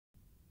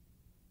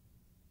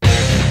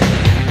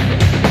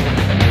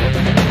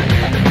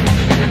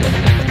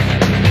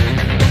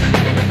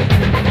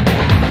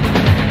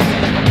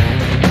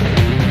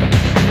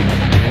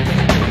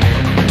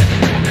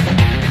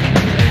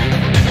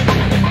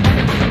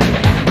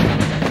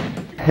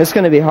It's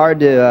going to be hard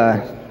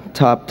to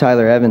top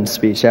Tyler Evans'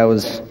 speech. That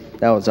was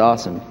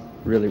awesome.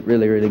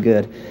 Really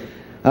good.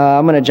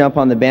 I'm going to jump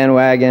on the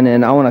bandwagon,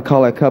 and I want to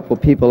call a couple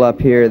people up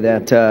here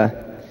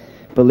that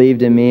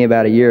believed in me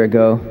about a year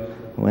ago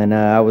when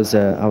I was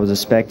a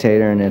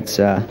spectator, and it's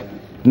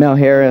Mel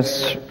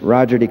Harris,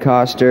 Roger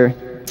DeCoster,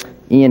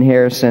 Ian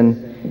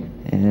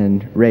Harrison,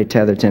 and Ray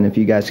Tetherton. If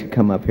you guys could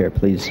come up here,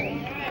 please.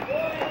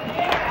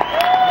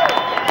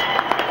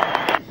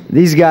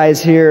 These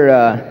guys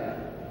here,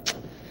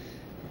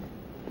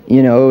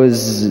 you know,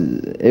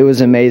 it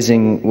was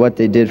amazing what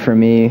they did for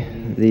me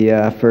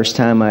the first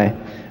time I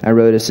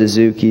rode a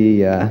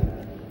Suzuki.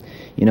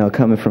 You know,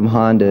 coming from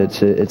Honda,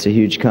 it's a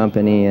huge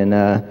company, and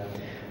I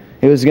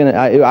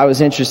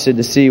was interested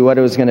to see what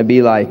it was going to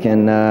be like.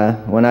 And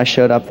when I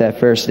showed up that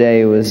first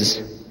day, it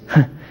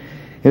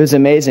was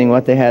amazing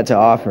what they had to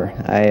offer.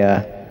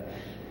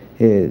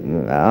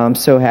 I'm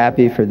so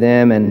happy for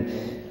them, and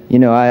you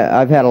know,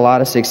 I've had a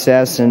lot of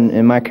success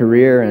in my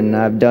career, and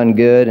I've done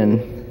good,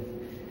 and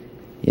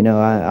you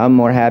know, I'm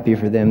more happy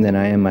for them than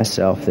I am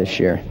myself this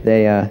year.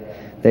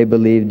 They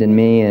believed in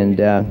me, and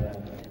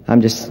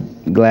I'm just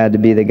glad to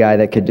be the guy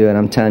that could do it.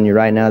 I'm telling you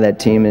right now, that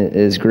team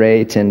is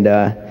great, and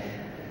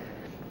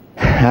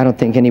I don't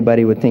think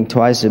anybody would think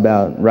twice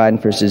about riding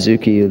for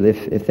Suzuki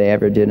if they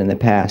ever did in the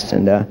past.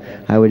 And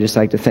I would just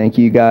like to thank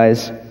you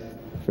guys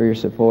for your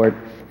support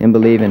and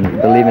believing in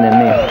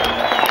me.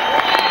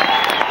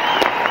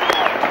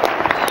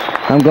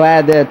 I'm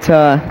glad that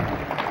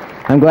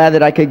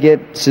I could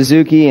get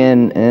Suzuki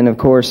and of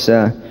course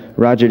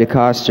Roger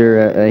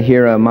DeCoster, a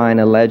hero of mine,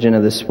 a legend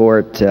of the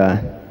sport.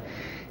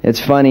 It's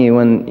funny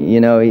when, you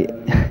know, he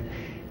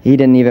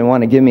didn't even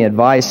want to give me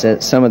advice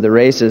at some of the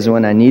races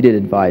when I needed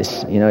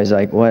advice. You know, he's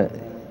like,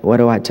 what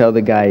do I tell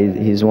the guy?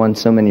 He's won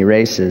so many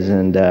races.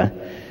 And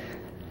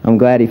I'm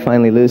glad he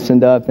finally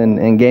loosened up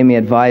and gave me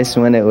advice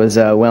when it was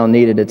well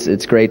needed.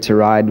 It's great to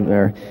ride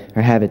or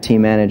have a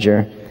team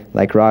manager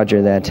like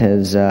Roger that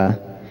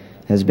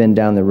has been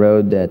down the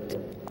road that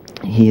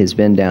he has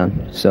been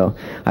down. So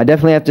I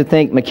definitely have to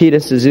thank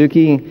Makita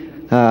Suzuki,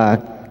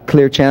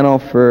 Clear Channel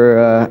for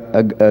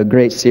a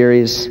great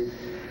series.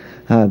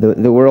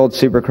 The World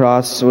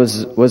Supercross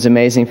was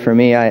amazing for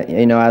me.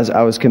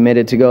 I was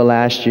committed to go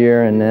last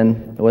year, and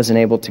then I wasn't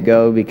able to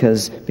go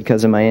because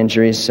of my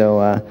injuries. So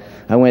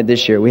I went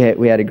this year. We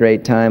had a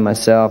great time.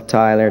 Myself,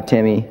 Tyler,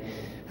 Timmy,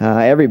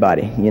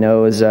 everybody. You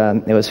know,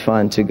 it was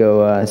fun to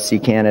go see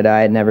Canada.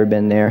 I had never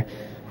been there.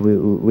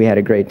 We had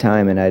a great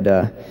time, and I'd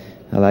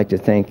like to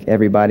thank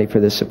everybody for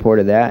the support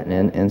of that.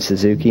 And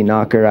Suzuki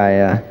Knocker,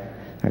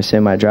 our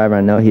semi-driver,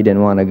 I know he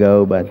didn't want to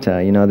go, but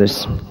you know,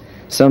 there's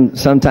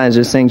sometimes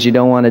there's things you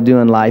don't want to do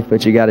in life,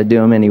 but you got to do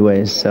them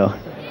anyways. So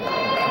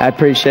I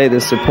appreciate the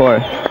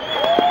support.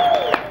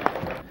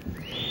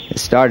 It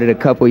started a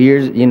couple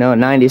years, you know,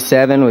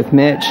 97 with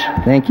Mitch.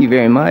 Thank you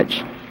very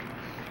much.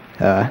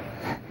 Man.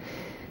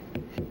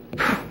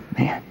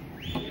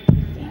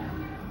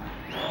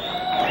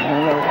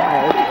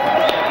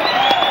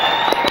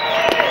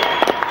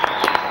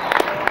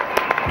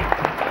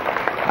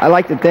 I'd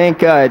like to thank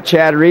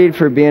Chad Reed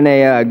for being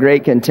a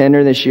great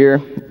contender this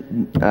year.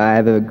 I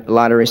have a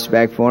lot of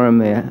respect for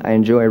him. I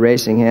enjoy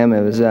racing him.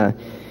 It was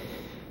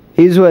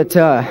he's what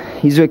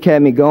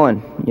kept me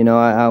going. You know,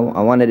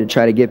 I wanted to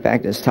try to get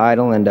back this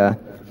title, and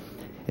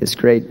it's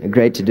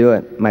great to do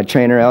it. My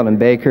trainer Eldon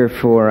Baker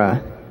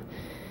for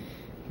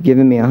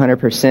giving me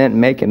 100%,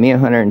 making me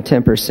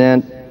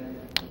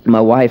 110%.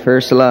 My wife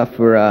Ursula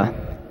for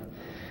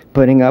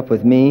putting up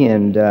with me,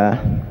 and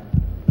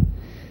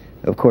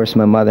of course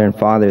my mother and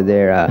father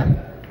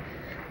there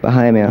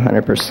behind me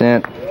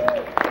 100%.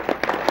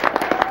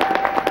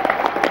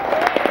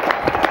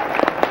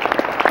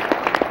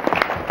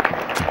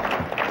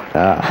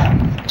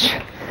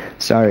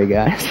 Sorry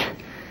guys.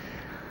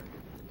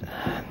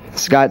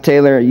 Scott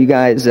Taylor, you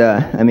guys,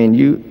 I mean,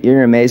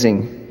 you're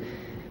amazing.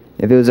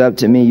 If it was up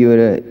to me, you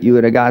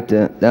would have got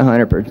the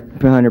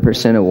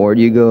 100% award.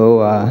 You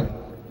go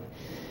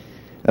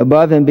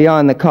above and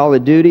beyond the call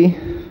of duty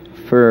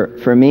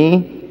for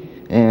me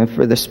and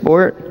for the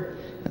sport.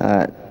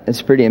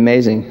 It's pretty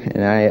amazing,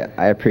 and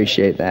I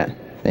appreciate that.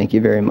 Thank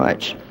you very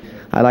much.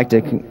 I'd like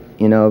to,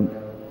 you know,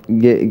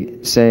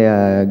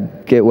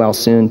 get well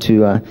soon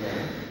to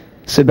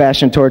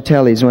Sebastian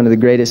Tortelli. He's one of the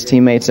greatest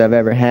teammates I've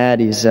ever had.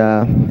 He's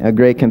a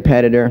great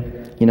competitor.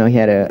 You know, he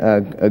had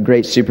a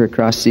great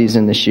Supercross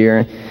season this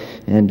year,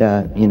 and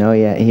you know,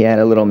 he had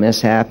a little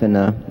mishap, and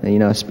you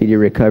know, speedy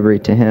recovery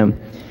to him.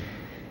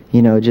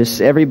 You know,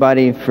 just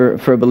everybody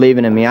for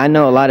believing in me. I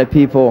know a lot of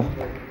people.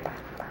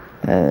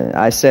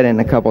 I said it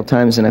a couple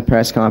times in a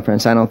press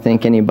conference. I don't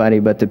think anybody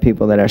but the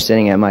people that are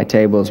sitting at my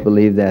tables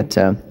believe that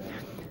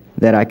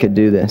I could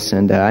do this.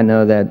 And I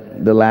know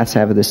that the last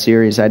half of the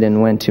series I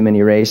didn't win too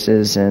many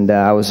races, and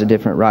I was a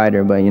different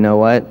rider. But you know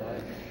what?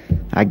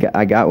 I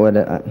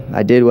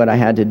did what I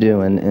had to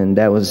do, and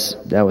that was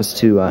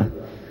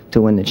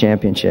to win the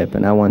championship.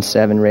 And I won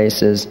 7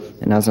 races,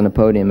 and I was on the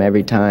podium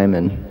every time.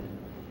 And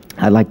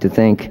I'd like to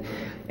thank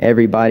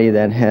everybody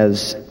that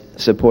has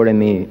supported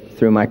me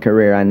through my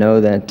career. I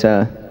know that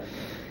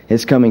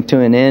is coming to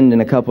an end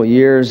in a couple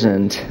years,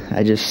 and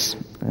I just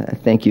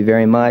thank you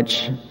very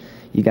much.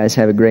 You guys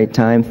have a great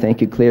time.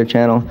 Thank you, Clear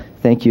Channel.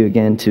 Thank you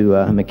again to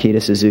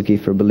Makita Suzuki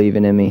for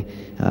believing in me.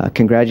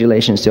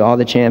 Congratulations to all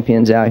the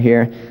champions out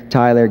here.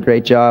 Tyler,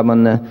 great job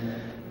on the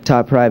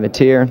top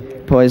privateer.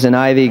 Poison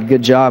Ivy,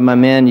 good job, my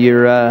man.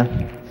 You're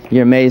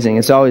amazing.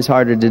 It's always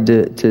harder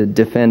to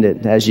defend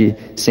it, as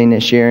you've seen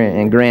this year.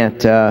 And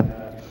Grant,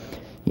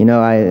 you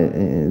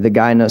know, the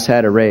guy knows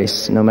how to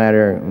race, no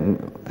matter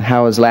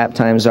how his lap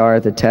times are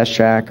at the test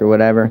track or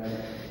whatever.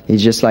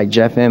 He's just like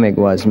Jeff Emig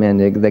was, man.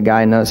 The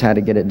guy knows how to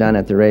get it done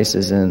at the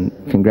races, and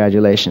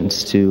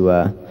congratulations to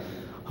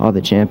all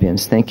the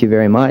champions. Thank you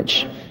very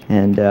much,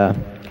 and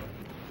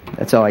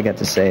that's all I got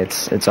to say.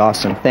 It's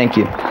awesome. Thank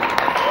you.